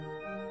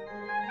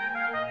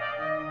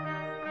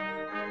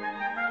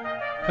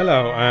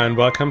Hello and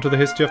welcome to the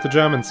History of the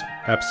Germans,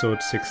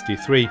 episode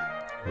 63,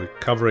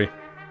 Recovery.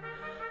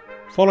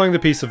 Following the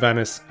Peace of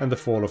Venice and the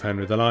fall of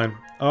Henry the Lion,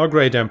 our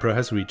great emperor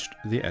has reached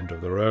the end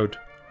of the road.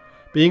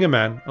 Being a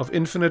man of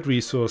infinite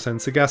resource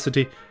and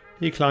sagacity,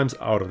 he climbs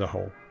out of the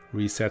hole,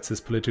 resets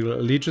his political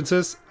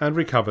allegiances and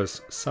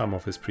recovers some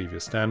of his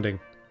previous standing.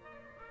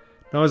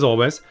 Now, as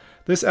always,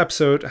 this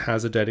episode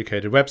has a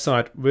dedicated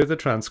website with a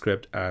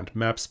transcript and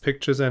maps,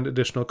 pictures and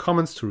additional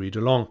comments to read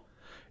along.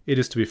 It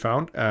is to be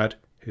found at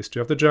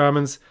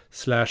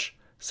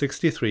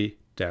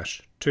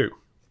historyofthegermans/63-2.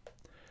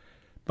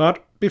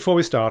 But before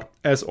we start,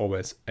 as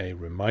always, a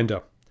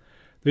reminder.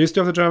 The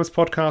History of the Germans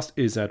podcast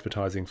is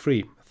advertising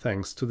free,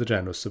 thanks to the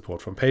generous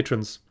support from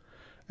patrons.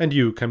 And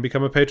you can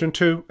become a patron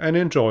too and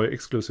enjoy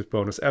exclusive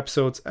bonus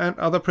episodes and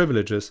other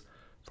privileges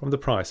from the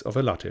price of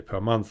a latte per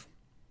month.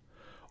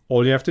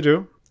 All you have to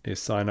do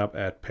is sign up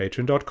at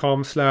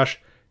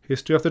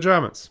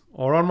patreon.com/historyofthegermans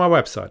or on my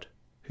website,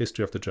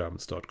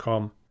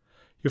 historyofthegermans.com.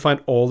 You'll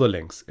find all the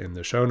links in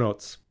the show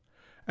notes.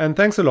 And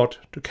thanks a lot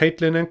to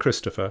Caitlin and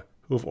Christopher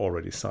who've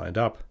already signed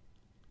up.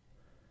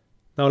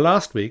 Now,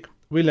 last week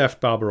we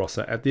left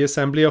Barbarossa at the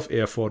Assembly of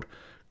Erfurt,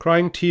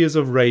 crying tears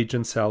of rage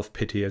and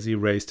self-pity as he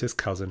raised his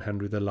cousin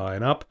Henry the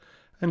Lion up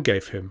and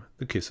gave him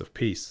the kiss of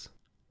peace.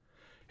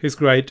 His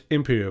great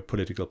imperial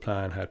political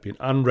plan had been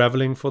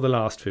unravelling for the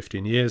last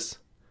 15 years.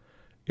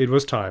 It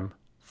was time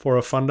for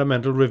a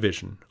fundamental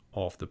revision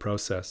of the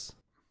process.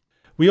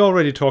 We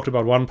already talked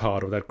about one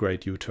part of that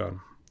great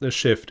U-turn, the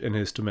shift in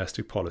his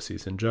domestic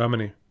policies in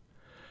Germany.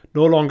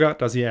 No longer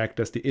does he act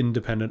as the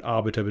independent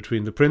arbiter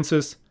between the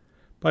princes,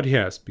 but he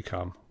has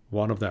become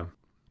one of them.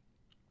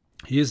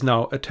 He is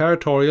now a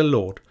territorial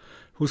lord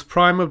whose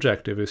prime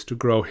objective is to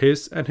grow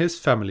his and his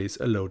family's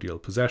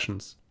allodial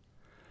possessions.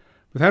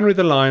 With Henry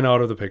the Lion out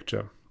of the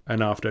picture,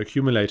 and after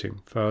accumulating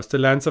first the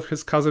lands of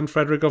his cousin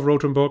Frederick of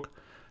Rothenburg,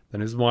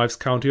 then his wife's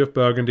county of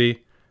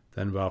Burgundy,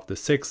 then Wilhelm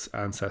VI's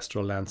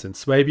ancestral lands in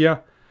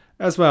Swabia,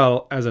 as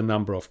well as a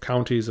number of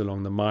counties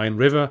along the Main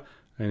River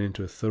and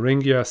into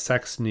Thuringia,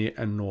 Saxony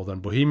and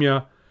northern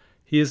Bohemia,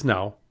 he is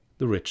now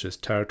the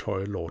richest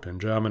territorial lord in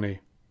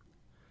Germany.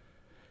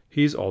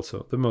 He is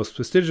also the most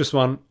prestigious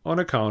one on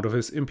account of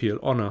his imperial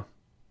honour.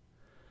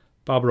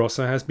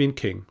 Barbarossa has been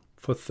king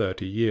for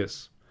 30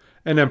 years,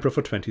 and emperor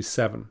for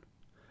 27,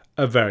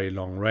 a very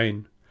long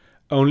reign,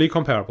 only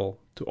comparable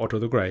to Otto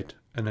the Great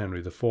and Henry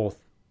IV.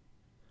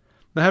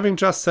 Now, having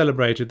just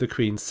celebrated the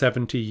Queen's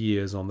 70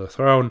 years on the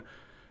throne,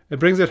 it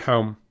brings it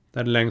home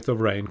that length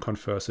of reign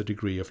confers a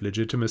degree of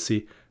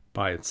legitimacy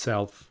by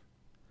itself.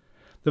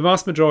 The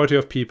vast majority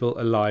of people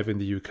alive in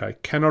the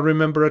UK cannot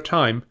remember a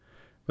time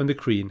when the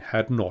Queen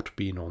had not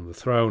been on the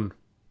throne.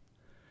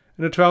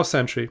 In the 12th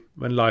century,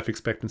 when life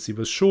expectancy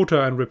was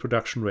shorter and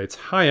reproduction rates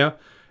higher,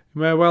 it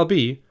may well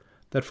be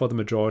that for the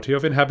majority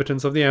of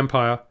inhabitants of the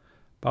empire,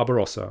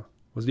 Barbarossa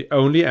was the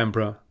only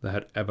emperor they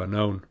had ever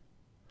known.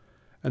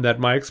 And that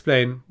might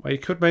explain why he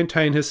could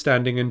maintain his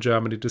standing in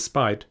Germany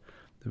despite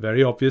the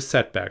very obvious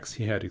setbacks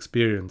he had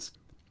experienced.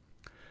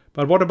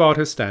 But what about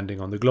his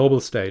standing on the global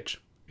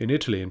stage, in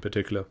Italy in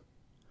particular?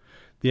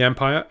 The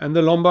Empire and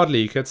the Lombard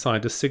League had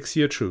signed a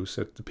 6-year truce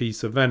at the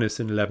Peace of Venice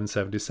in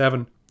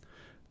 1177.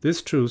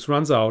 This truce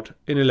runs out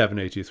in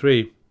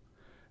 1183,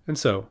 and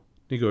so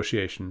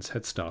negotiations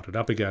had started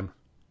up again.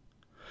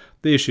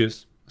 The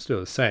issues are still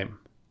the same.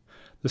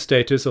 The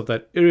status of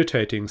that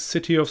irritating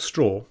city of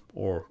straw,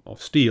 or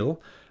of steel,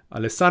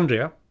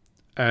 Alessandria,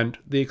 and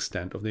the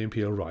extent of the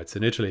imperial rights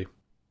in Italy.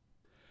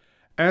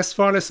 As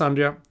for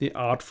Alessandria, the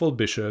artful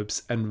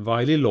bishops and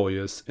wily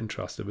lawyers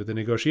entrusted with the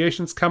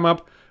negotiations come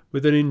up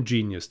with an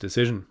ingenious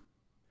decision.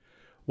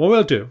 What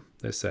we'll do,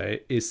 they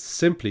say, is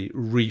simply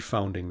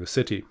refounding the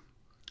city.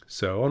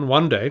 So on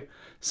one day,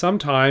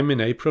 sometime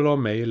in April or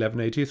May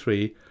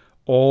 1183,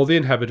 all the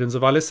inhabitants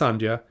of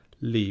Alessandria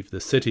leave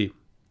the city.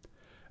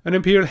 An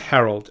imperial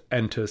herald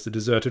enters the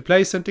deserted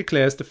place and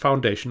declares the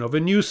foundation of a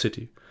new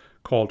city,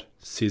 called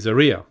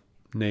Caesarea,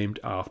 named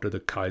after the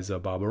Kaiser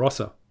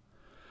Barbarossa.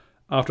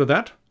 After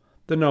that,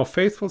 the now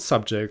faithful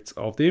subjects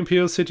of the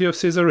imperial city of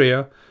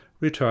Caesarea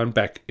return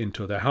back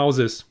into their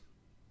houses.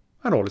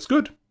 And all is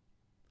good.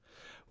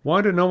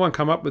 Why did no one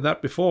come up with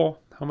that before?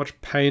 How much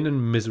pain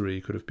and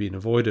misery could have been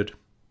avoided?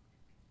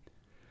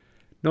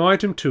 Now,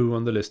 item 2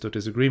 on the list of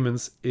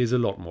disagreements is a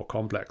lot more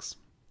complex.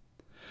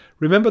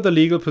 Remember, the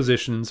legal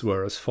positions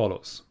were as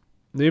follows.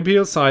 The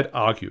imperial side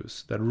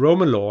argues that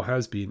Roman law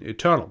has been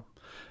eternal,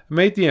 and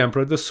made the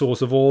emperor the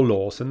source of all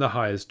laws and the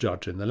highest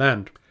judge in the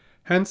land.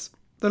 Hence,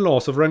 the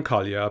laws of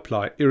Roncaglia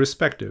apply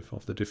irrespective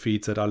of the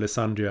defeats at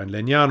Alessandria and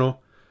Legnano.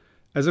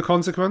 As a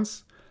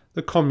consequence,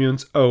 the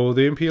communes owe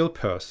the imperial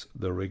purse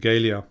the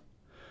regalia.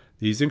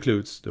 These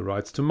includes the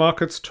rights to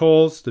markets,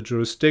 tolls, the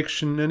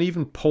jurisdiction, and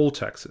even poll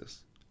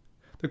taxes.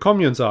 The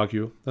communes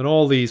argue that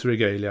all these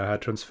regalia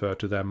had transferred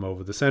to them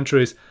over the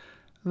centuries,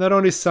 and that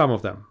only some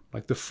of them,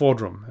 like the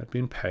fordrum, had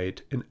been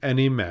paid in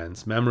any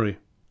man's memory.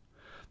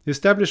 The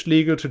established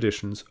legal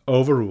traditions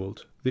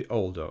overruled the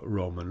older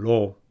Roman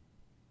law.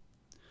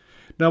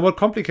 Now, what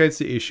complicates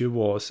the issue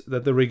was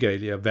that the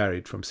regalia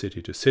varied from city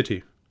to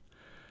city.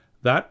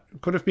 That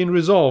could have been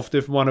resolved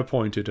if one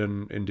appointed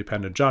an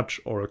independent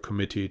judge or a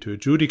committee to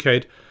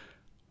adjudicate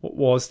what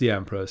was the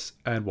emperor's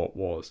and what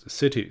was the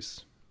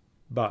city's.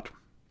 But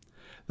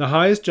the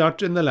highest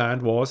judge in the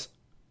land was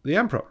the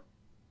emperor,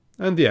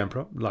 and the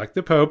emperor, like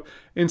the pope,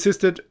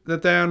 insisted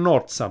that they are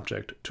not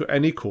subject to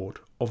any court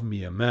of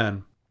mere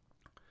men.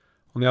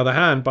 On the other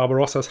hand,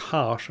 Barbarossa's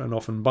harsh and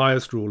often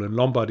biased rule in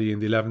Lombardy in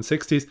the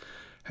 1160s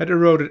had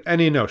eroded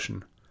any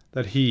notion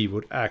that he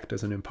would act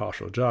as an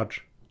impartial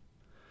judge.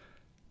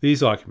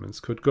 These arguments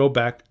could go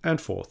back and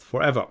forth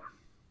forever,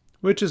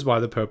 which is why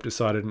the Pope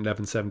decided in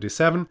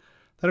 1177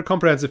 that a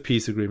comprehensive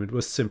peace agreement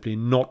was simply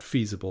not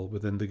feasible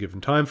within the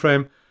given time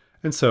frame,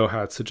 and so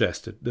had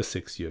suggested the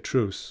 6-year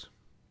truce.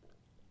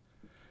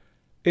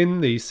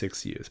 In these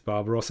 6 years,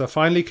 Barbarossa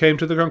finally came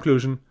to the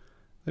conclusion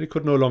that he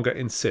could no longer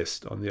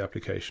insist on the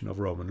application of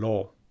Roman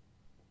law.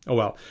 Oh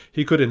well,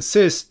 he could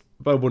insist,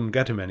 but it wouldn't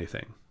get him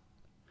anything.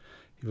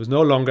 He was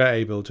no longer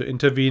able to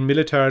intervene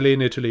militarily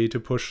in Italy to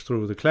push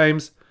through the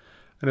claims,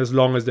 and as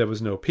long as there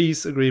was no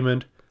peace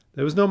agreement,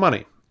 there was no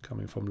money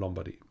coming from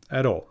Lombardy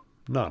at all,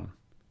 none.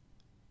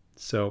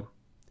 So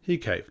he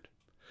caved,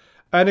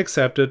 and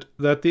accepted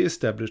that the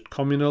established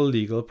communal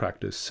legal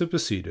practice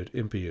superseded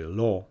imperial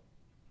law.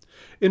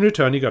 In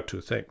return, he got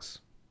 2 things.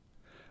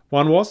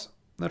 One was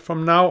that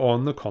from now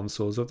on the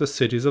consuls of the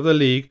cities of the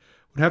League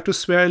would have to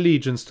swear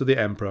allegiance to the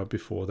emperor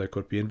before they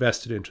could be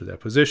invested into their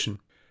position.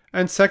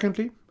 And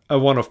secondly, a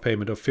one-off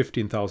payment of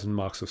 15,000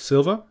 marks of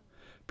silver,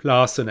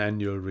 plus an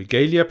annual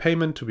regalia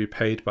payment to be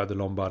paid by the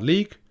Lombard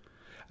League,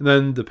 and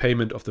then the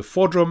payment of the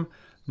fordrum,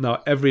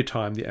 now every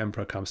time the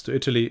emperor comes to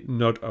Italy,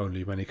 not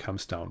only when he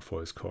comes down for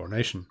his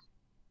coronation.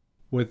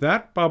 With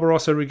that,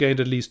 Barbarossa regained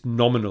at least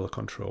nominal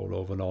control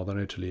over northern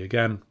Italy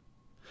again.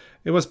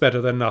 It was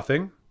better than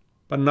nothing,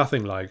 but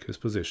nothing like his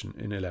position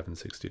in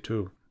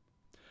 1162.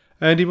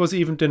 And he was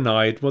even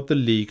denied what the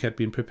League had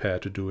been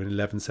prepared to do in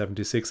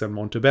 1176 at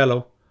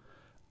Montebello,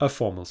 a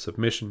formal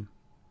submission.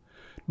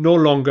 No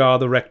longer are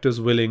the rectors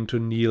willing to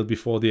kneel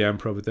before the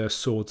emperor with their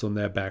swords on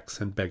their backs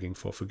and begging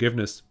for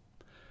forgiveness.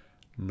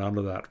 None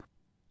of that.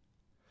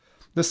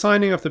 The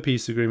signing of the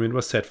peace agreement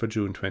was set for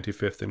June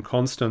 25th in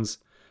Constance,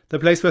 the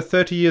place where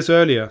 30 years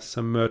earlier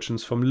some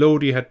merchants from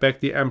Lodi had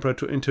begged the emperor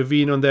to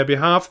intervene on their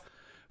behalf,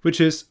 which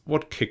is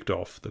what kicked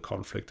off the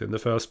conflict in the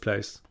first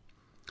place.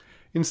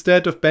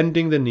 Instead of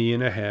bending the knee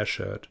in a hair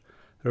shirt,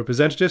 the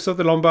representatives of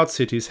the Lombard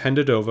cities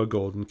handed over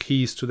golden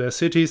keys to their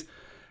cities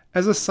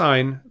as a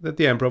sign that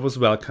the emperor was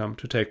welcome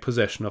to take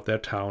possession of their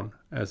town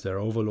as their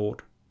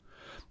overlord.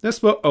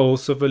 This were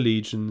oaths of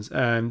allegiance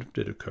and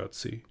did a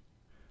curtsy.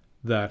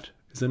 That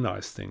is a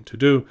nice thing to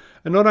do,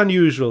 and not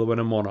unusual when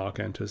a monarch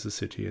enters a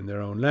city in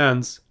their own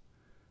lands,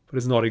 but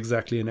is not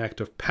exactly an act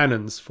of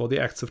penance for the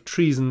acts of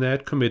treason they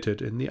had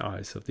committed in the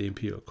eyes of the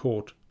imperial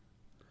court.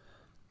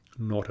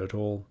 Not at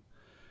all.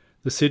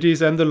 The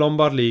cities and the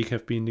Lombard League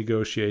have been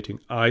negotiating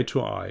eye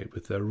to eye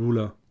with their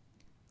ruler.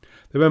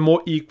 They were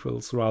more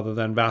equals rather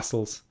than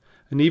vassals,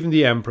 and even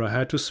the emperor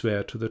had to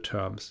swear to the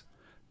terms,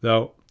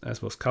 though,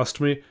 as was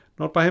customary,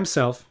 not by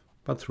himself,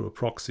 but through a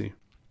proxy.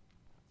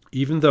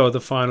 Even though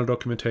the final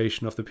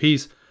documentation of the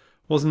peace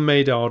wasn't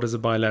made out as a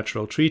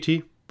bilateral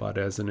treaty, but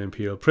as an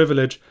imperial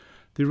privilege,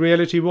 the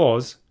reality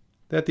was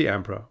that the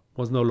emperor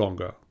was no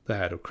longer the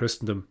head of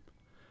Christendom,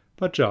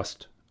 but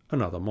just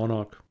another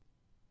monarch.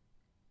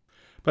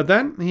 But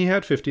then he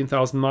had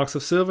 15,000 marks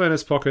of silver in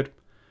his pocket,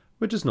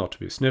 which is not to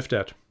be sniffed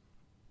at.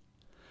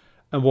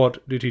 And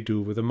what did he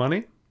do with the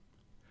money?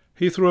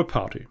 He threw a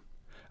party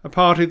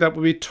that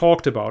would be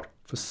talked about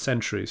for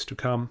centuries to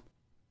come.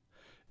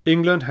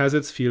 England has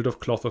its field of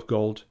cloth of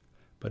gold,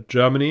 but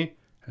Germany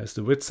has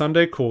the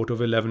Whitsunday court of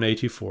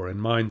 1184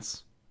 in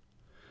Mainz.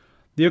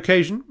 The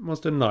occasion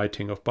was the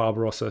knighting of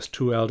Barbarossa's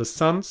 2 eldest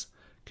sons,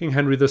 King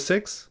Henry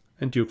VI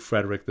and Duke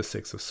Frederick VI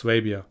of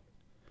Swabia.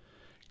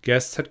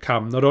 Guests had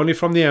come not only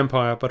from the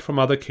empire but from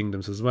other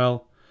kingdoms as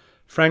well.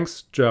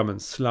 Franks,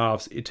 Germans,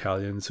 Slavs,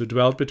 Italians who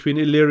dwelt between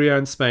Illyria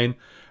and Spain,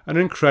 an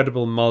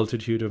incredible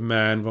multitude of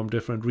men from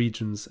different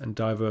regions and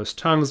diverse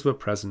tongues were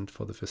present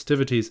for the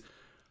festivities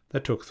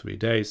that took 3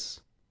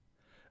 days.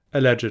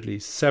 Allegedly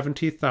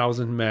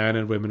 70,000 men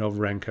and women of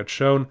rank had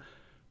shown,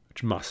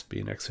 which must be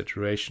an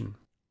exaggeration.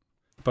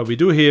 But we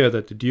do hear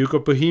that the Duke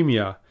of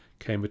Bohemia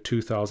came with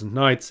 2,000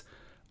 knights,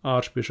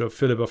 Archbishop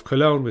Philip of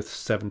Cologne with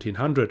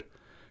 1,700,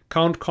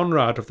 Count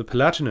Conrad of the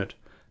Palatinate,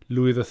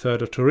 Louis III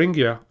of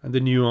Thuringia, and the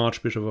new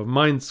Archbishop of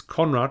Mainz,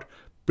 Conrad,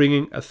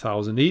 bringing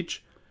 1,000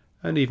 each,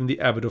 and even the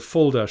Abbot of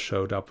Fulda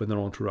showed up with an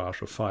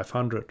entourage of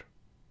 500.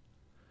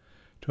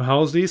 To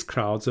house these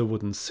crowds, a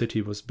wooden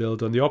city was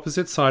built on the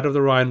opposite side of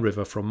the Rhine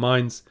River from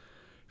Mainz,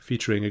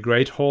 featuring a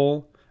great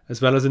hall,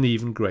 as well as an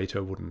even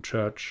greater wooden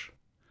church.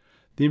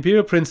 The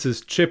imperial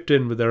princes chipped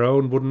in with their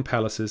own wooden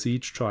palaces,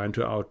 each trying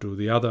to outdo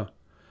the other.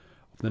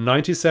 Of the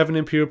 97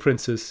 imperial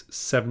princes,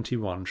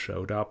 71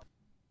 showed up.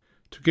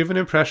 To give an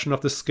impression of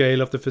the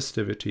scale of the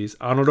festivities,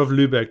 Arnold of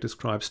Lübeck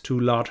describes 2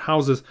 large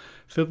houses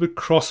filled with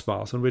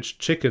crossbars on which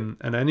chicken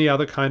and any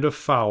other kind of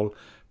fowl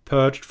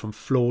perched from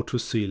floor to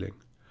ceiling,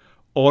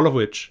 all of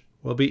which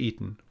will be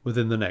eaten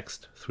within the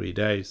next 3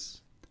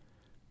 days.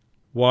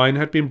 Wine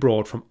had been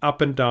brought from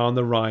up and down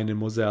the Rhine and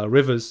Moselle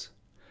rivers.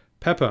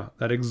 Pepper,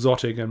 that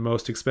exotic and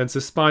most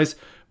expensive spice,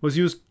 was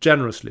used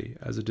generously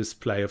as a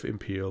display of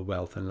imperial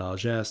wealth and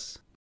largesse.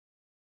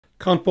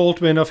 Count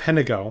Baldwin of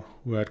Hennegau,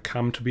 who had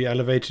come to be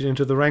elevated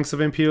into the ranks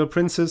of imperial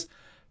princes,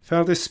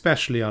 felt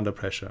especially under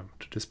pressure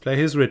to display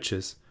his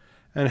riches,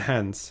 and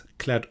hence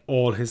clad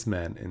all his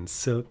men in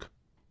silk.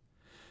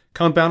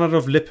 Count Bernhard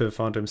of Lippe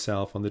found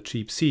himself on the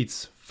cheap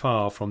seats,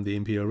 far from the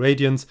imperial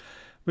radiance,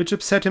 which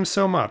upset him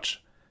so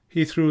much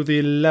he threw the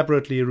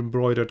elaborately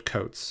embroidered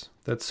coats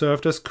that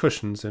served as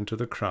cushions into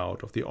the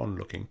crowd of the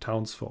onlooking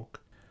townsfolk.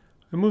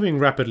 We're moving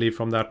rapidly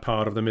from that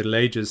part of the Middle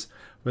Ages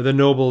where the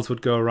nobles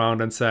would go around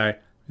and say,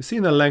 "You've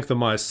seen the length of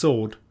my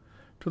sword,"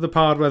 to the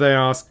part where they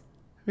ask,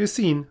 "Have you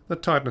seen the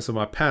tightness of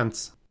my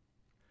pants?"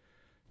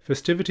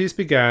 Festivities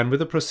began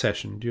with a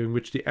procession during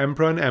which the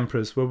emperor and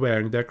empress were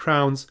wearing their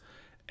crowns,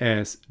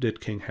 as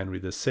did King Henry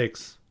VI.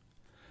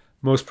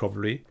 Most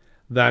probably,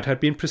 that had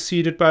been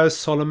preceded by a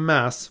solemn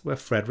mass where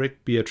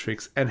Frederick,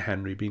 Beatrix, and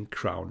Henry being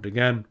crowned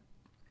again.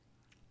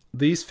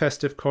 These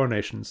festive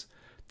coronations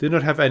did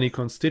not have any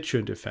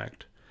constituent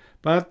effect,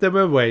 but there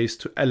were ways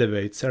to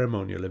elevate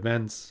ceremonial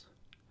events.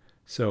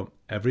 So,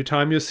 every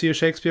time you see a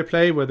Shakespeare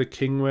play where the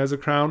king wears a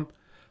crown,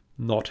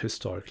 not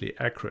historically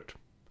accurate.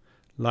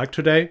 Like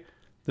today,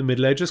 the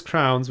Middle Ages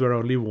crowns were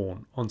only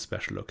worn on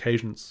special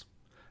occasions,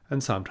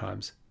 and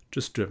sometimes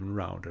just driven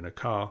round in a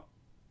car.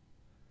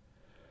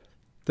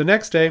 The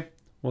next day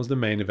was the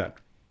main event,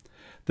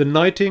 the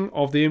knighting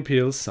of the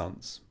imperial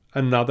sons,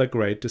 another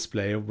great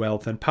display of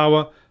wealth and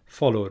power,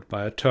 followed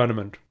by a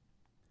tournament.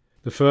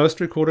 The first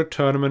recorded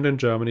tournament in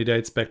Germany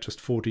dates back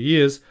just 40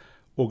 years,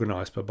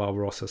 organized by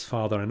Barbarossa's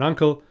father and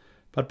uncle,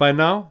 but by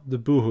now the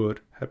boorhood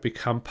had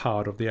become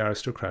part of the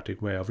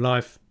aristocratic way of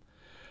life.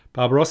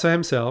 Barbarossa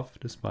himself,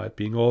 despite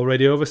being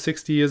already over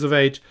 60 years of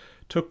age,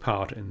 took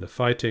part in the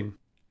fighting.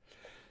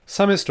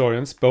 Some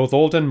historians, both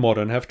old and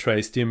modern, have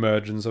traced the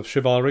emergence of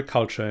chivalric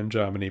culture in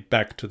Germany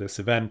back to this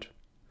event.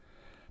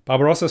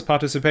 Barbarossa's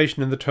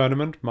participation in the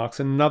tournament marks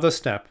another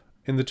step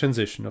in the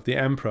transition of the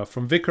emperor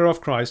from vicar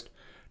of Christ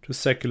to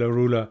secular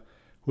ruler,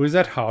 who is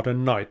at heart a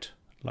knight,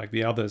 like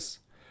the others,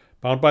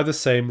 bound by the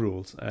same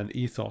rules and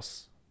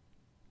ethos.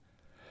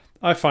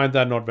 I find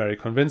that not very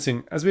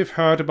convincing, as we've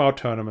heard about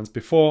tournaments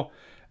before,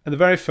 and the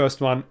very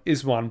first one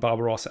is one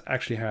Barbarossa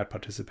actually had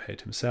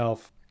participated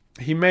himself.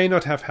 He may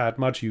not have had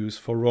much use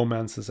for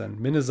romances and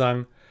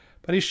minnesang,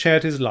 but he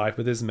shared his life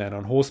with his men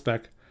on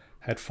horseback,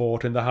 had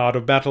fought in the heart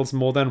of battles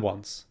more than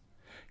once.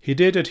 He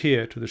did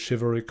adhere to the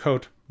chivalry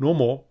code, no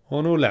more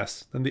or no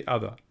less than the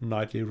other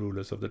knightly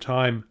rulers of the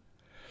time.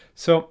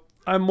 So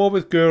I'm more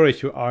with Goerich,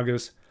 who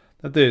argues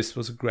that this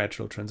was a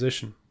gradual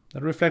transition,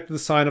 that reflected the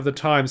sign of the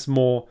times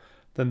more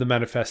than the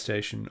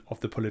manifestation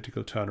of the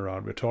political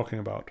turnaround we're talking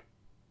about.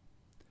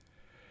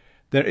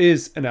 There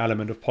is an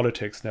element of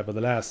politics,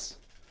 nevertheless.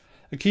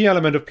 A key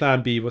element of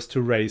Plan B was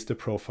to raise the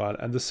profile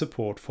and the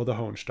support for the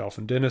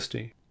Hohenstaufen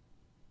dynasty.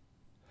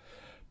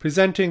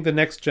 Presenting the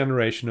next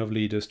generation of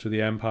leaders to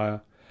the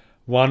empire,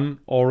 one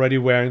already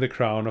wearing the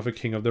crown of a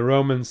king of the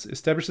Romans,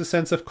 established a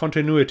sense of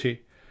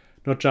continuity,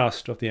 not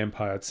just of the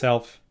empire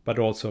itself, but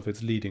also of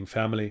its leading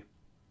family.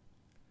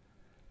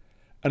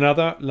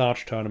 Another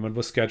large tournament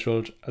was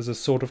scheduled as a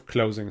sort of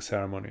closing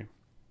ceremony.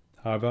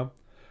 However,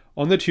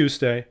 on the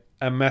Tuesday,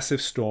 a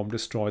massive storm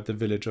destroyed the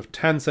village of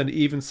tents and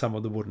even some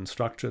of the wooden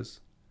structures.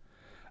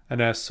 And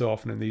as so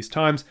often in these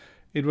times,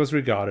 it was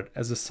regarded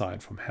as a sign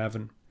from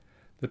heaven.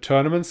 The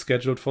tournament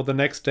scheduled for the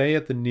next day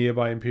at the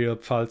nearby imperial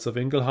Pfalz of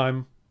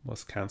Ingelheim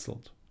was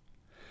cancelled.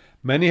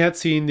 Many had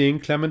seen the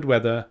inclement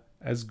weather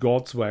as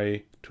God's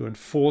way to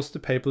enforce the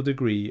papal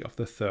decree of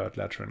the Third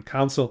Lateran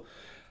Council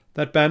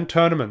that banned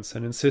tournaments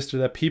and insisted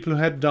that people who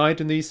had died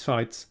in these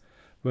fights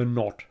were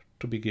not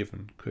to be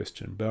given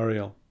Christian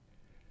burial.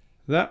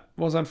 That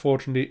was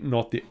unfortunately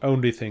not the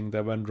only thing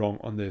that went wrong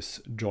on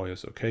this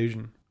joyous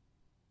occasion.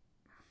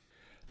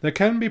 There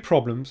can be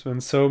problems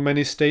when so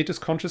many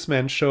status-conscious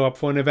men show up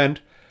for an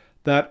event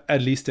that,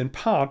 at least in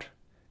part,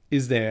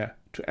 is there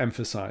to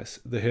emphasize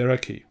the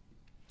hierarchy.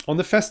 On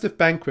the festive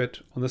banquet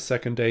on the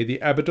second day,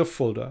 the abbot of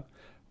Fulda,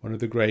 one of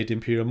the great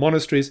imperial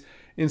monasteries,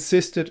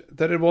 insisted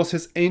that it was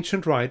his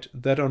ancient right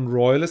that on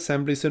royal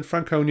assemblies in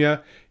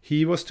Franconia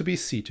he was to be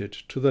seated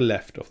to the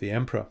left of the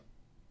emperor.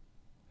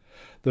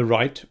 The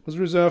right was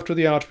reserved to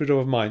the Archbishop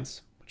of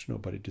Mainz, which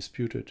nobody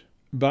disputed.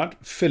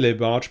 But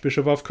Philip,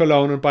 Archbishop of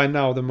Cologne, and by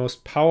now the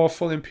most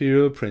powerful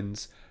imperial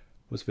prince,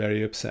 was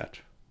very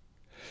upset.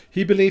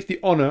 He believed the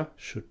honor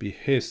should be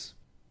his.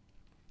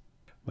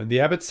 When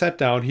the abbot sat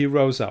down, he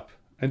rose up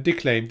and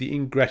declaimed the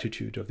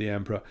ingratitude of the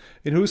emperor,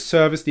 in whose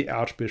service the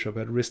archbishop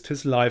had risked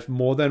his life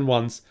more than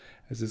once,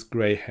 as his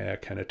grey hair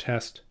can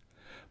attest.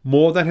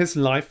 More than his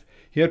life,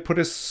 he had put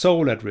his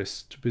soul at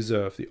risk to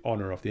preserve the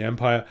honor of the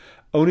empire,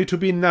 only to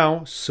be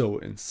now so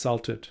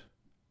insulted.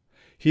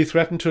 He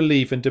threatened to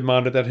leave and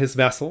demanded that his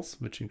vassals,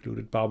 which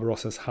included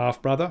Barbarossa's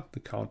half-brother,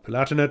 the Count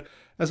Palatinate,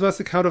 as well as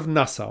the Count of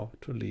Nassau,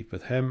 to leave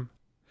with him.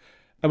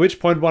 At which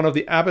point one of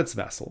the abbot's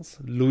vassals,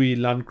 Louis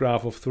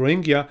Landgrave of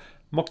Thuringia,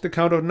 mocked the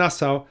Count of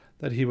Nassau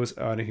that he was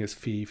earning his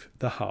fief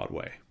the hard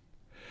way.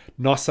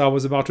 Nassau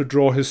was about to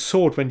draw his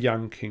sword when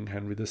young King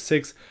Henry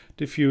VI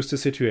diffused the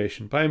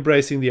situation by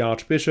embracing the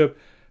archbishop,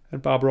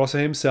 and Barbarossa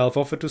himself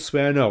offered to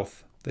swear an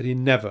oath that he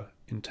never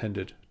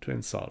intended to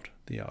insult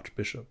the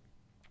archbishop.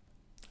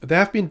 There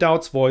have been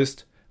doubts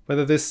voiced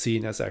whether this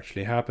scene has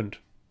actually happened,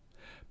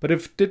 but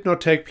if it did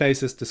not take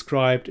place as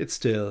described, it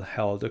still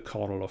held a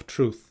kernel of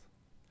truth.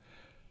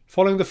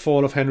 Following the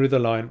fall of Henry the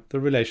Lion, the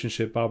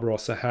relationship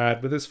Barbarossa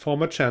had with his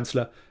former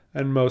chancellor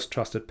and most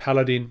trusted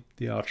paladin,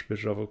 the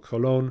Archbishop of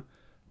Cologne,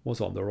 was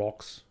on the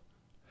rocks.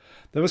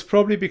 That was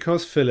probably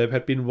because Philip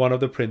had been one of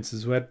the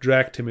princes who had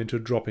dragged him into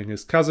dropping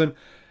his cousin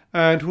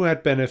and who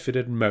had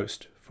benefited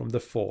most from the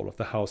fall of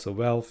the House of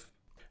Welf.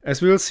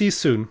 As we will see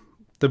soon,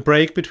 the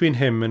break between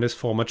him and his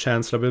former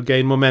chancellor will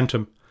gain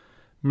momentum,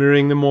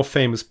 mirroring the more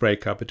famous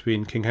breakup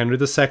between King Henry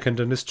II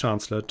and his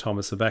chancellor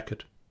Thomas à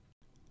Becket.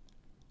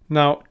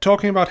 Now,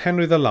 talking about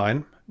Henry the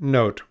Lion,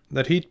 note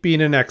that he'd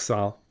been in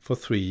exile for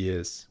 3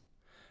 years,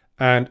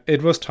 and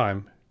it was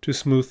time to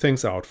smooth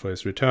things out for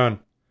his return.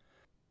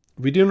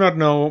 We do not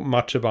know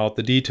much about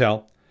the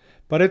detail,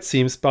 but it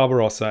seems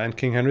Barbarossa and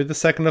King Henry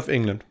II of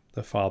England,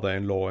 the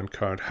father-in-law and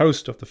current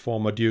host of the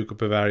former Duke of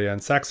Bavaria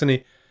and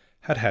Saxony,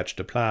 had hatched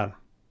a plan.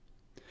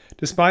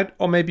 Despite,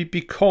 or maybe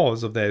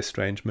because of their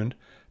estrangement,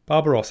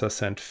 Barbarossa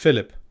sent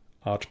Philip,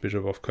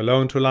 Archbishop of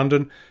Cologne, to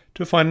London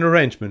to find an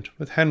arrangement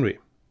with Henry.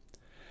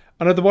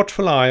 Under the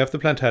watchful eye of the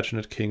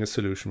Plantagenet king, a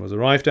solution was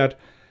arrived at,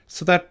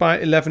 so that by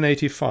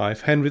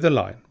 1185 Henry the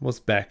Lion was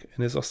back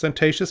in his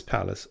ostentatious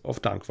palace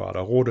of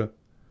Dankwarder Rode.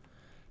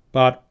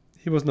 But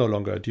he was no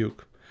longer a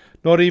duke,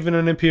 not even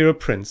an imperial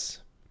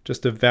prince,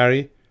 just a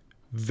very,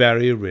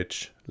 very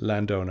rich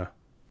landowner.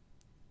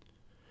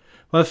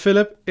 While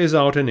Philip is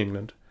out in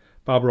England,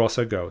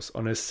 Barbarossa goes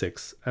on his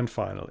 6th and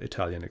final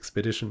Italian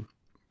expedition.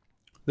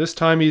 This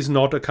time he is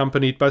not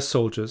accompanied by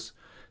soldiers,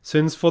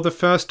 since for the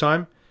first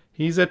time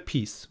he is at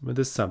peace with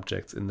his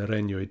subjects in the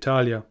Regno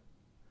Italia.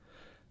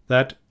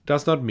 That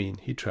does not mean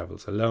he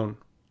travels alone.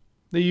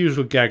 The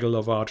usual gaggle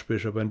of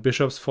archbishop and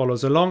bishops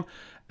follows along,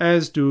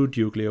 as do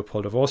Duke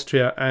Leopold of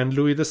Austria and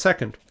Louis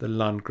II, the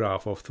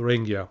Landgrave of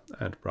Thuringia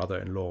and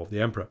brother-in-law of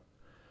the emperor.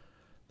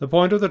 The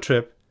point of the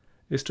trip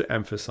is to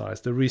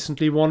emphasize the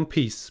recently won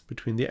peace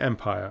between the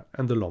Empire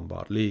and the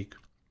Lombard League.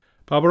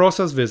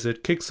 Barbarossa's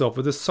visit kicks off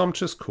with a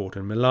sumptuous court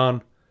in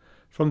Milan.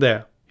 From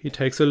there, he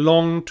takes a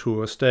long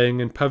tour staying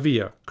in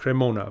Pavia,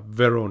 Cremona,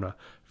 Verona,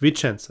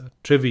 Vicenza,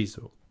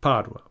 Treviso,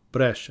 Padua,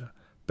 Brescia,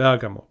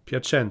 Bergamo,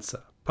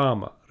 Piacenza,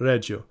 Parma,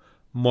 Reggio,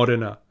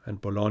 Modena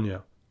and Bologna.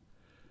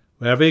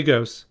 Wherever he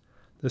goes,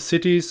 the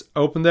cities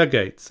open their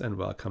gates and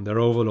welcome their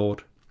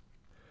overlord.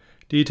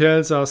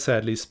 Details are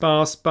sadly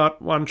sparse,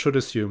 but one should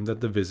assume that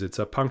the visits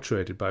are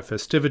punctuated by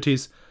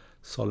festivities,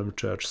 solemn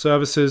church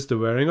services, the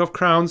wearing of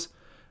crowns,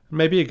 and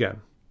maybe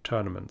again,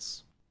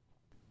 tournaments.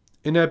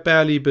 In a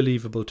barely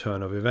believable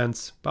turn of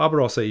events,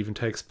 Barbarossa even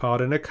takes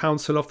part in a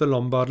council of the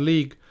Lombard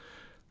League,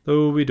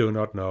 though we do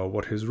not know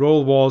what his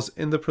role was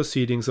in the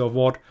proceedings of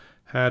what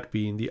had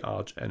been the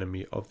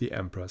arch-enemy of the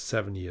emperor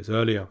 7 years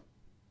earlier.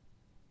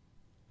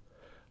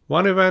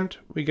 One event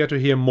we get to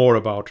hear more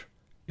about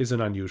is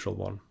an unusual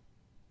one.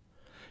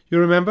 You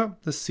remember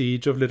the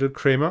siege of Little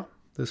Crema,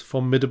 this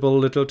formidable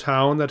little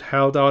town that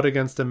held out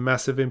against a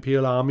massive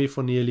imperial army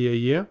for nearly a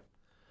year?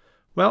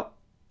 Well,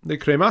 the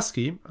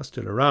Cremaschi are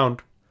still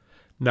around,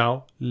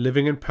 now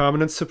living in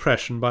permanent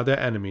suppression by their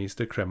enemies,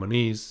 the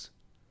Cremonese.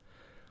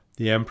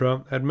 The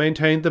emperor had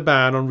maintained the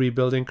ban on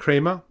rebuilding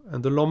Crema,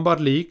 and the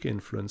Lombard League,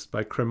 influenced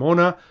by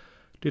Cremona,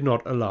 did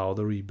not allow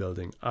the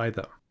rebuilding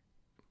either.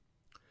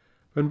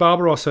 When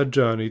Barbarossa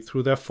journeyed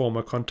through their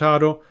former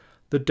contado,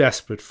 the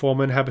desperate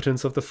former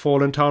inhabitants of the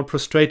fallen town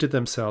prostrated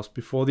themselves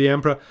before the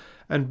emperor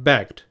and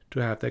begged to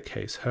have their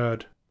case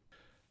heard.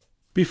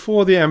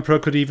 Before the emperor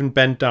could even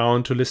bend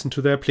down to listen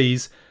to their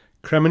pleas,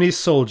 Cremonese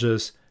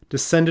soldiers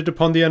descended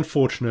upon the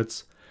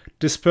unfortunates,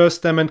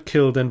 dispersed them and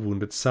killed and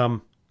wounded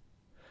some.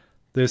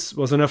 This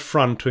was an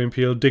affront to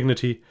imperial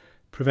dignity,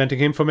 preventing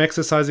him from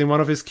exercising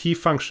one of his key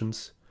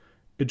functions,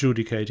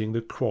 adjudicating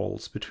the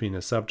quarrels between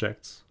his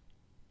subjects.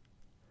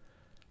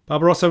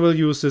 Barbarossa will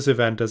use this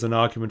event as an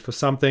argument for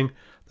something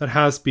that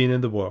has been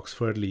in the works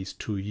for at least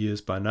 2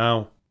 years by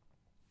now.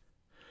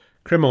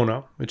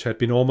 Cremona, which had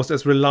been almost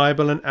as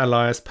reliable an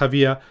ally as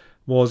Pavia,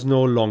 was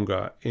no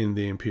longer in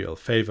the imperial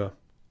favour.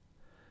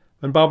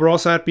 When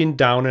Barbarossa had been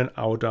down and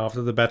out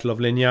after the Battle of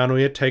Legnano,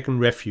 he had taken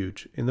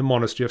refuge in the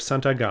monastery of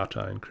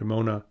Sant'Agata in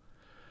Cremona.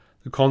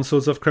 The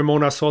consuls of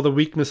Cremona saw the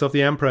weakness of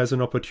the emperor as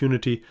an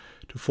opportunity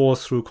to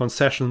force through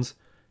concessions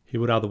he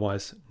would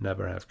otherwise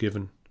never have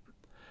given.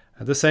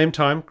 At the same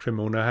time,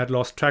 Cremona had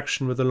lost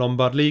traction with the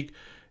Lombard League,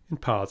 in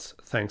parts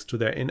thanks to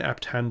their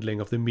inept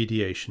handling of the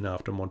mediation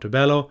after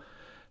Montebello,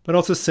 but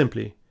also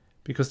simply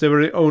because they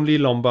were the only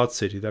Lombard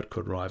city that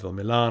could rival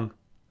Milan.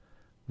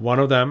 One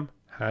of them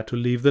had to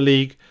leave the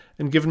League,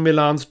 and given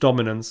Milan's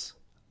dominance,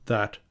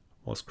 that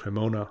was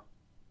Cremona.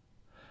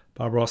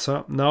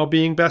 Barbarossa, now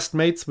being best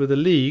mates with the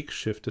League,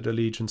 shifted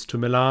allegiance to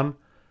Milan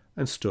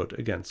and stood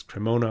against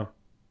Cremona.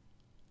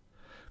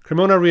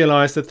 Cremona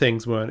realized that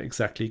things weren't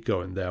exactly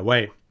going their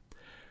way.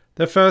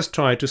 They first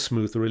tried to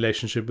smooth the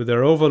relationship with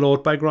their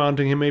overlord by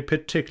granting him a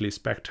particularly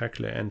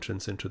spectacular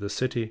entrance into the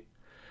city.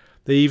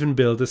 They even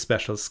built a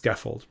special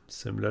scaffold,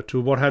 similar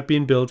to what had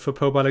been built for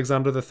Pope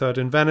Alexander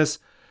III in Venice,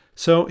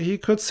 so he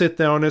could sit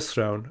there on his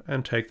throne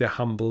and take their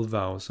humble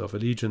vows of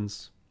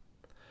allegiance.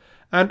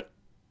 And,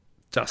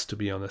 just to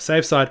be on the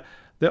safe side,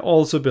 they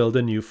also built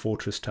a new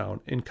fortress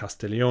town in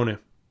Castiglione.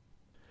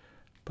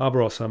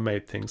 Barbarossa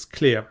made things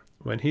clear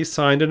when he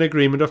signed an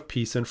agreement of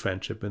peace and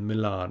friendship with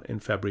Milan in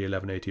February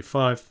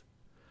 1185.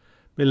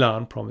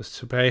 Milan promised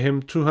to pay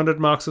him 200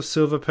 marks of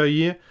silver per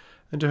year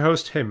and to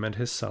host him and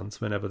his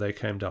sons whenever they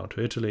came down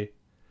to Italy.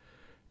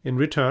 In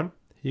return,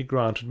 he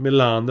granted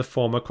Milan the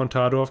former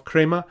contado of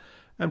Crema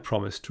and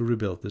promised to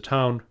rebuild the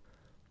town.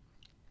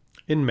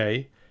 In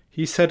May,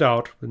 he set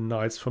out with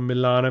knights from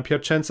Milan and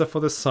Piacenza for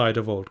the site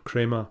of old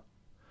Crema.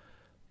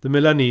 The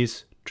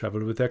Milanese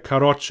travelled with their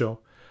carroccio,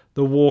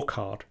 the war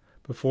cart,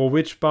 before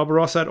which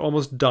Barbarossa had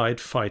almost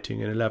died fighting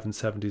in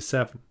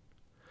 1177.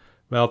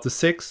 Ralph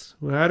VI,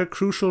 who had a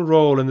crucial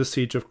role in the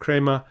siege of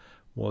Crema,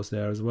 was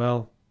there as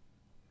well.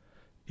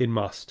 It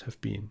must have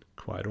been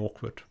quite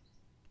awkward.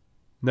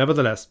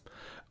 Nevertheless,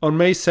 on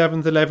May 7,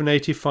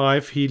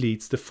 1185, he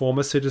leads the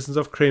former citizens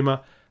of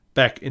Crema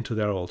back into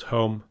their old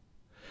home.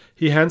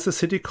 He hands the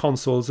city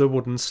consuls a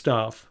wooden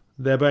staff,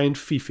 thereby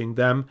enfeoffing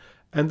them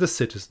and the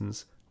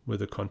citizens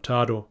with a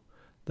contado,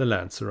 the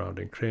land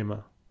surrounding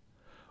Crema.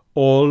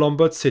 All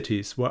Lombard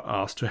cities were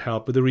asked to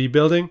help with the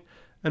rebuilding,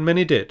 and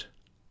many did.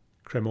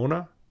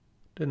 Cremona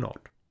did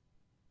not.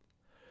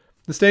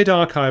 The State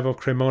Archive of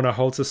Cremona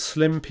holds a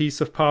slim piece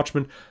of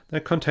parchment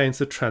that contains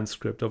the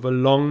transcript of a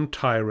long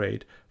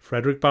tirade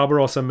Frederick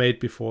Barbarossa made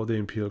before the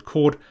imperial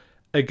court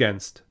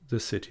against the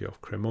city of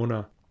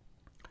Cremona.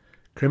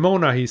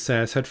 Cremona, he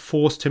says, had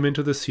forced him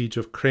into the siege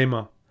of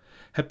Crema,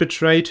 had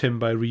betrayed him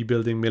by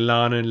rebuilding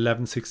Milan in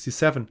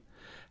 1167,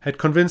 had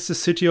convinced the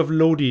city of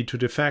Lodi to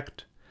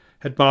defect,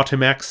 had barred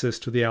him access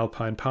to the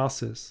Alpine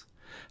passes,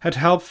 had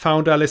helped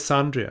found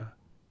Alessandria,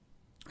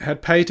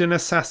 had paid an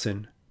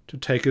assassin to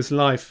take his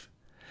life,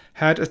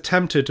 had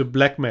attempted to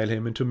blackmail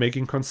him into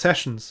making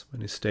concessions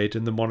when he stayed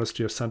in the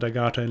monastery of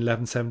Sant'Agata in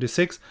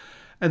 1176,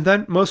 and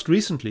then, most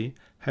recently,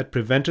 had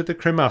prevented the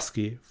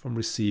Cremaschi from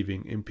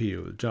receiving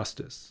imperial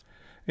justice.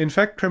 In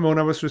fact,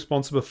 Cremona was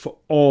responsible for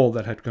all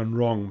that had gone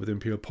wrong with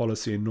imperial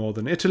policy in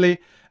northern Italy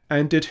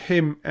and did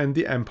him and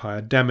the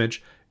empire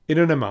damage in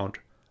an amount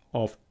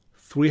of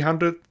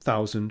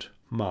 300,000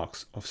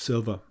 marks of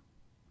silver.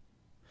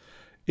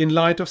 In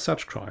light of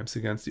such crimes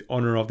against the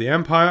honor of the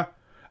empire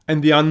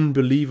and the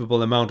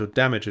unbelievable amount of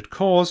damage it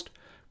caused,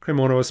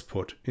 Cremona was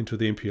put into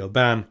the imperial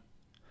ban,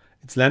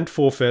 its land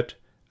forfeit,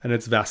 and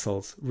its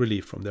vassals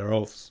relieved from their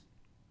oaths.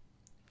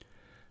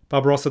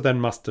 Barbarossa then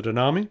mustered an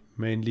army,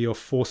 mainly of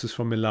forces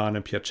from Milan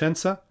and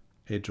Piacenza,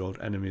 age-old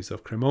enemies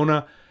of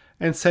Cremona,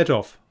 and set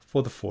off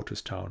for the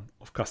fortress town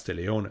of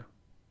Castiglione.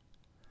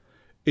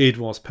 It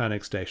was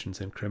panic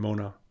stations in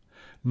Cremona.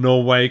 No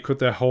way could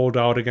they hold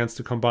out against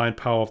the combined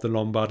power of the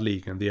Lombard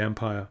League and the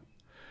Empire.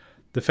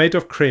 The fate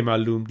of Crema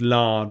loomed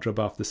large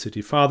above the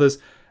city fathers,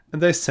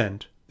 and they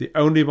sent the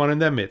only one in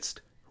their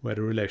midst who had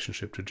a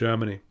relationship to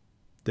Germany,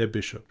 their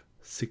bishop,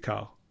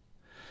 Sicard.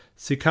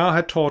 Sicard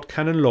had taught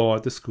canon law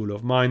at the School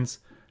of Mainz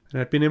and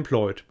had been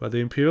employed by the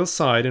imperial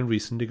side in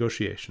recent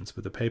negotiations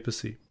with the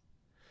papacy.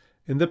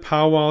 In the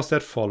powwows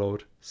that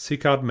followed,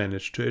 Sicard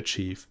managed to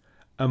achieve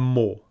a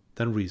more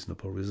than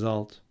reasonable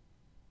result.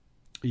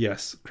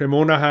 Yes,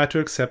 Cremona had to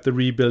accept the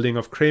rebuilding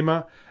of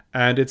Crema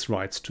and its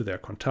rights to their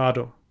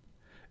contado.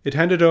 It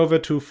handed over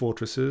 2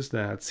 fortresses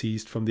they had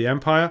seized from the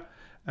empire,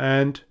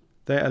 and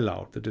they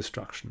allowed the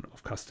destruction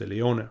of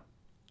Castiglione.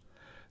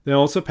 They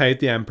also paid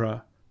the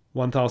emperor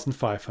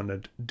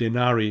 1,500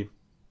 denarii.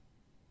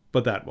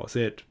 But that was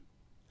it.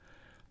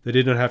 They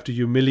did not have to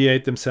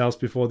humiliate themselves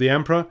before the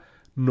emperor,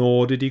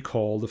 nor did he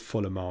call the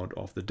full amount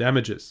of the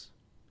damages.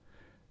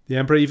 The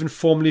emperor even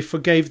formally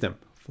forgave them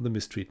for the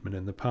mistreatment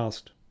in the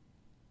past.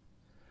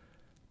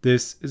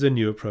 This is a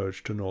new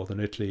approach to northern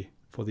Italy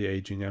for the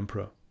aging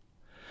emperor.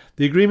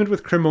 The agreement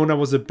with Cremona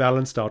was a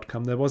balanced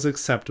outcome that was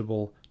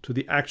acceptable to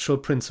the actual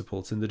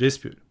principals in the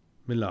dispute,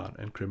 Milan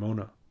and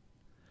Cremona.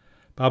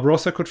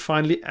 Barbarossa could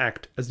finally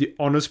act as the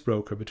honest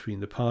broker between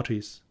the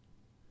parties.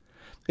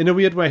 In a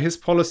weird way, his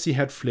policy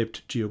had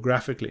flipped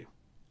geographically.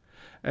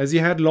 As he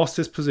had lost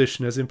his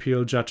position as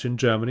imperial judge in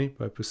Germany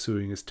by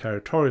pursuing his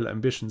territorial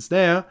ambitions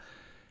there,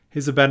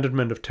 his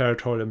abandonment of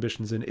territorial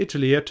ambitions in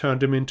Italy had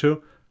turned him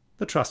into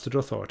the trusted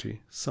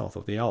authority south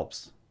of the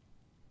Alps.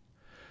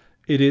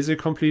 It is a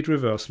complete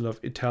reversal of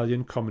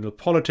Italian communal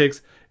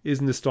politics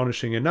isn't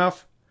astonishing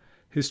enough.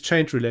 His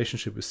changed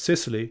relationship with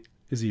Sicily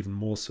is even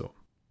more so.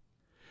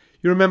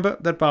 You remember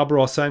that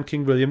Barbarossa and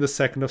King William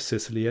II of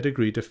Sicily had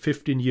agreed a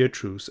 15-year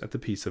truce at the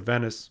Peace of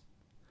Venice.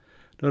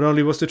 Not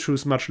only was the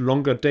truce much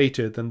longer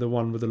dated than the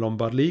one with the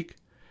Lombard League,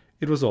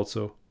 it was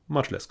also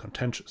much less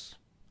contentious.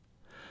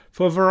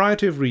 For a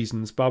variety of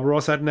reasons,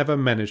 Barbarossa had never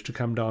managed to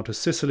come down to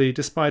Sicily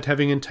despite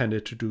having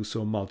intended to do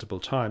so multiple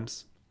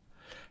times.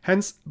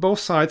 Hence, both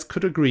sides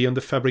could agree on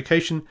the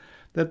fabrication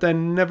that they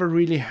never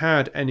really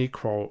had any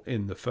quarrel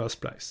in the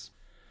first place.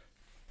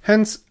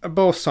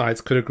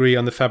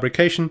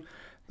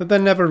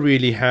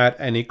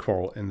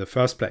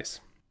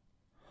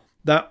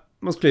 That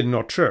was clearly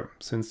not true,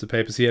 since the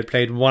papacy had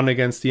played one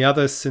against the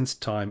other since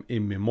time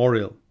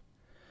immemorial.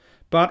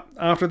 But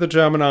after the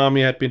German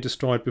army had been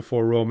destroyed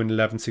before Rome in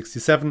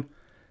 1167,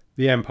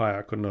 the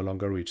empire could no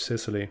longer reach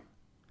Sicily.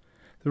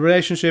 The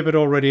relationship had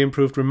already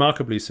improved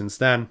remarkably since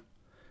then.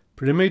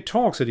 Preliminary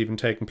talks had even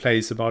taken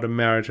place about a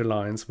marriage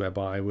alliance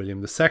whereby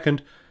William II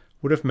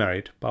would have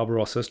married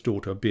Barbarossa's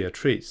daughter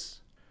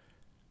Beatrice.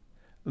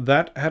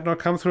 That had not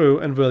come through,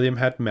 and William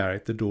had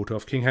married the daughter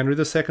of King Henry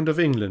II of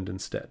England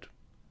instead.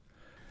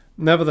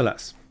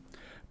 Nevertheless,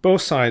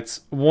 both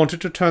sides wanted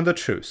to turn the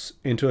truce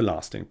into a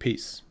lasting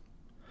peace.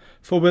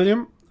 For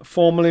William,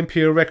 formal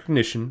imperial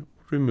recognition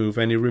would remove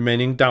any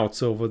remaining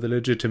doubts over the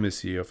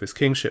legitimacy of his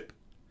kingship.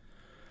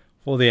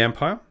 For the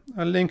empire,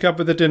 a link up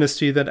with a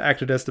dynasty that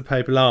acted as the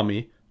papal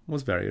army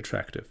was very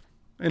attractive,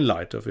 in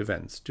light of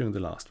events during the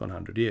last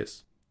 100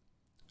 years.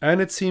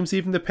 And it seems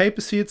even the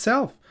papacy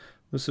itself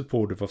was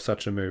supportive of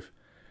such a move,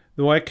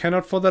 though I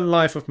cannot for the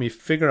life of me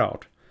figure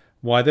out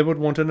why they would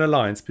want an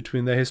alliance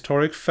between their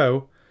historic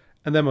foe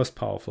and their most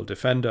powerful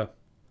defender.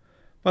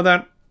 But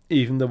then,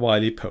 even the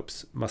wily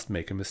popes must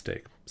make a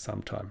mistake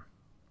sometime.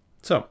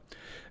 So,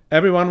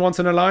 everyone wants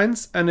an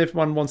alliance, and if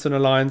one wants an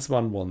alliance,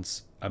 one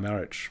wants a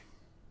marriage.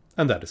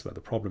 And that is where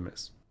the problem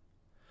is.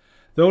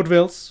 The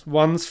Hautevilles,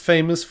 once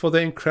famous for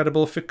their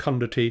incredible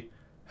fecundity,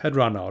 had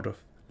run out of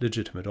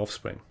legitimate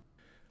offspring.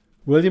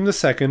 William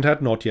II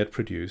had not yet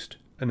produced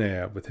an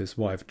heir with his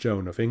wife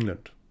Joan of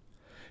England.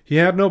 He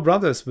had no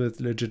brothers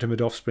with legitimate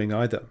offspring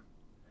either.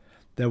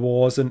 There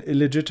was an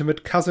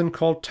illegitimate cousin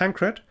called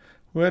Tancred,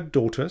 who had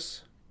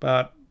daughters,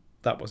 but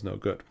that was no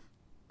good.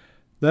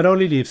 That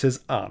only leaves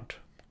his aunt,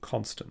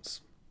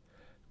 Constance.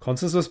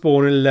 Constance was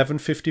born in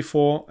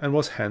 1154 and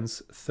was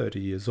hence 30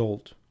 years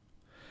old.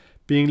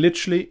 Being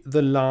literally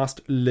the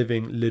last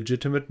living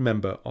legitimate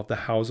member of the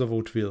House of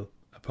Hauteville,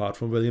 apart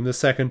from William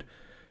II,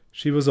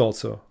 she was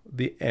also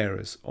the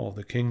heiress of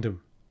the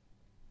kingdom.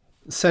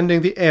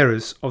 Sending the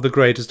heiress of the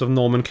greatest of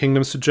Norman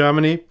kingdoms to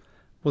Germany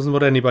wasn't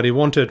what anybody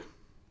wanted,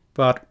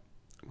 but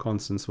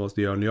Constance was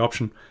the only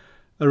option.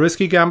 A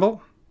risky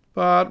gamble,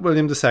 but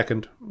William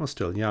II was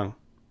still young.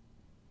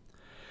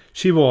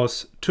 She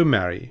was to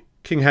marry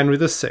King Henry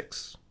VI,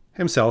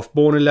 himself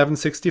born in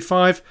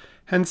 1165,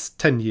 hence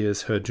 10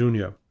 years her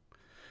junior.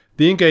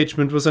 The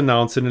engagement was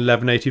announced in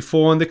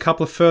 1184 and the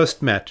couple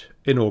first met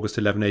in August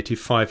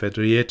 1185 at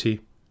Rieti.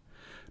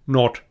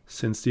 Not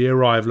since the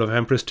arrival of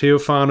Empress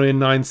Theophano in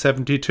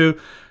 972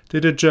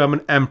 did a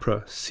German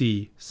emperor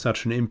see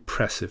such an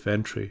impressive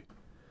entry.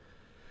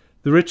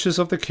 The riches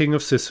of the King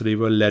of Sicily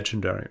were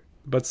legendary,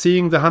 but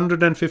seeing the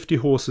 150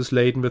 horses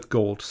laden with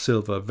gold,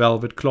 silver,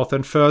 velvet, cloth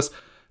and furs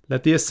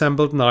let the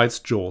assembled knights'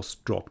 jaws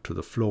drop to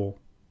the floor.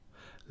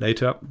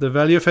 Later, the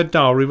value of her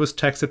dowry was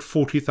taxed at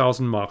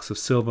 40,000 marks of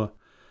silver,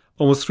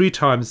 almost 3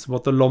 times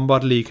what the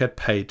Lombard League had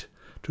paid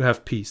to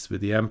have peace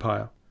with the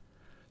empire.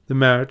 The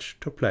marriage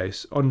took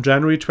place on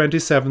January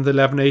 27,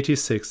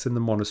 1186 in the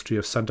monastery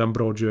of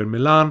Sant'Ambrogio in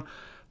Milan.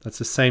 That's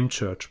the same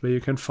church where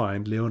you can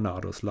find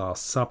Leonardo's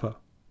Last Supper.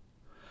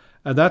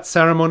 At that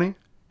ceremony,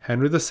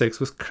 Henry VI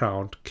was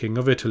crowned King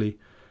of Italy,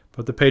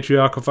 but the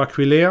Patriarch of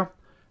Aquileia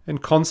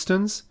and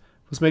Constance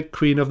was made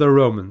Queen of the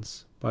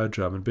Romans by a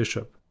German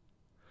bishop.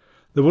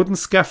 The wooden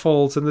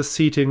scaffolds and the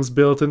seatings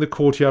built in the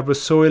courtyard were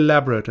so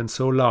elaborate and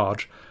so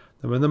large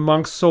that when the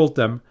monks sold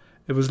them,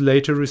 it was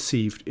later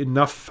received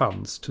enough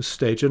funds to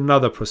stage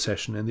another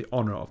procession in the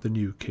honor of the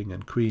new king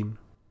and queen.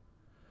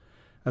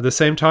 At the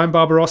same time,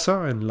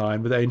 Barbarossa, in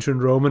line with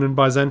ancient Roman and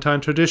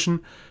Byzantine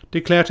tradition,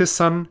 declared his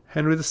son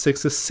Henry VI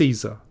as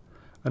Caesar,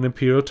 an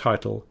imperial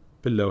title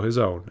below his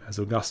own as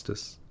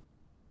Augustus.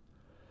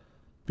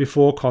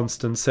 Before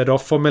Constance set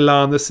off for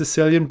Milan, the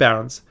Sicilian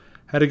barons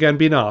had again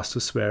been asked to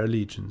swear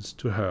allegiance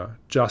to her,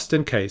 just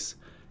in case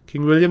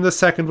King William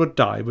II would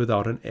die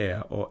without an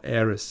heir or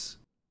heiress.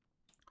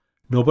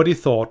 Nobody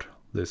thought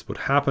this would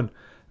happen,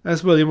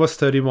 as William was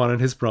 31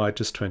 and his bride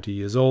just 20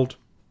 years old.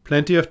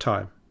 Plenty of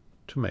time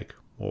to make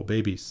more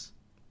babies.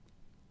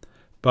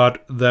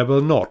 But they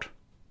will not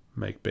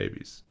make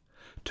babies,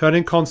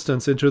 turning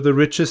Constance into the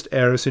richest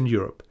heiress in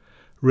Europe,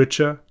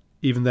 richer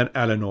even than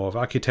Eleanor of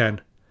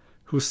Aquitaine,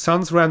 whose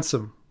son's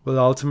ransom will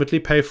ultimately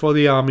pay for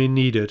the army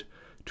needed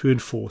to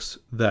enforce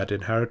that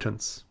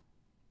inheritance.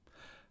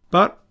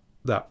 But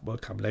that will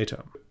come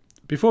later.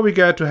 Before we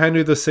get to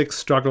Henry VI's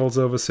struggles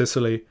over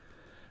Sicily,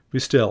 we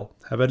still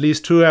have at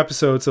least 2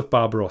 episodes of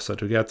Barbarossa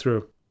to get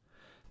through.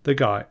 The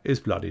guy is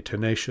bloody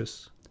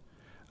tenacious.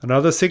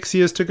 Another 6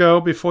 years to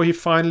go before he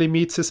finally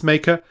meets his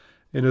maker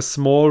in a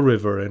small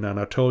river in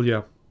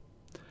Anatolia.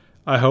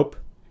 I hope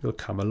you'll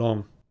come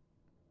along.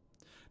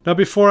 Now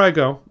before I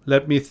go,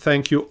 let me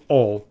thank you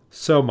all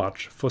so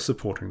much for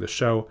supporting the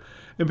show.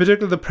 in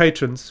particular the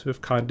patrons who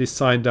have kindly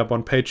signed up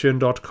on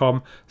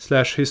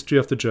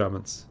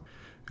patreon.com/historyofthegermans.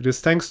 It is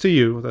thanks to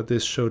you that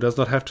this show does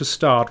not have to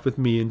start with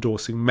me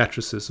endorsing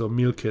mattresses or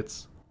meal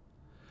kits.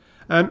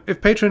 And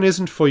if Patreon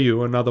isn't for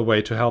you, another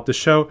way to help the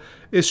show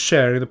is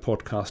sharing the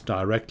podcast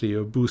directly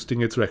or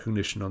boosting its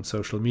recognition on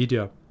social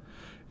media.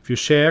 If you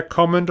share,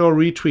 comment or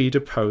retweet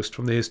a post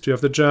from the History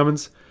of the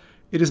Germans,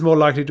 it is more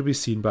likely to be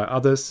seen by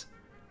others,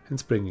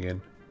 hence bringing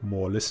in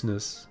more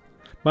listeners.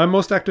 My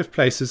most active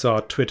places are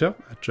Twitter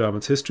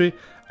 @Germans History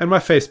and my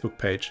Facebook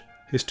page,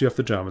 History of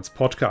the Germans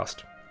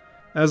Podcast.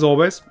 As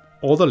always,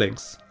 all the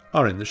links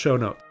are in the show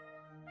notes.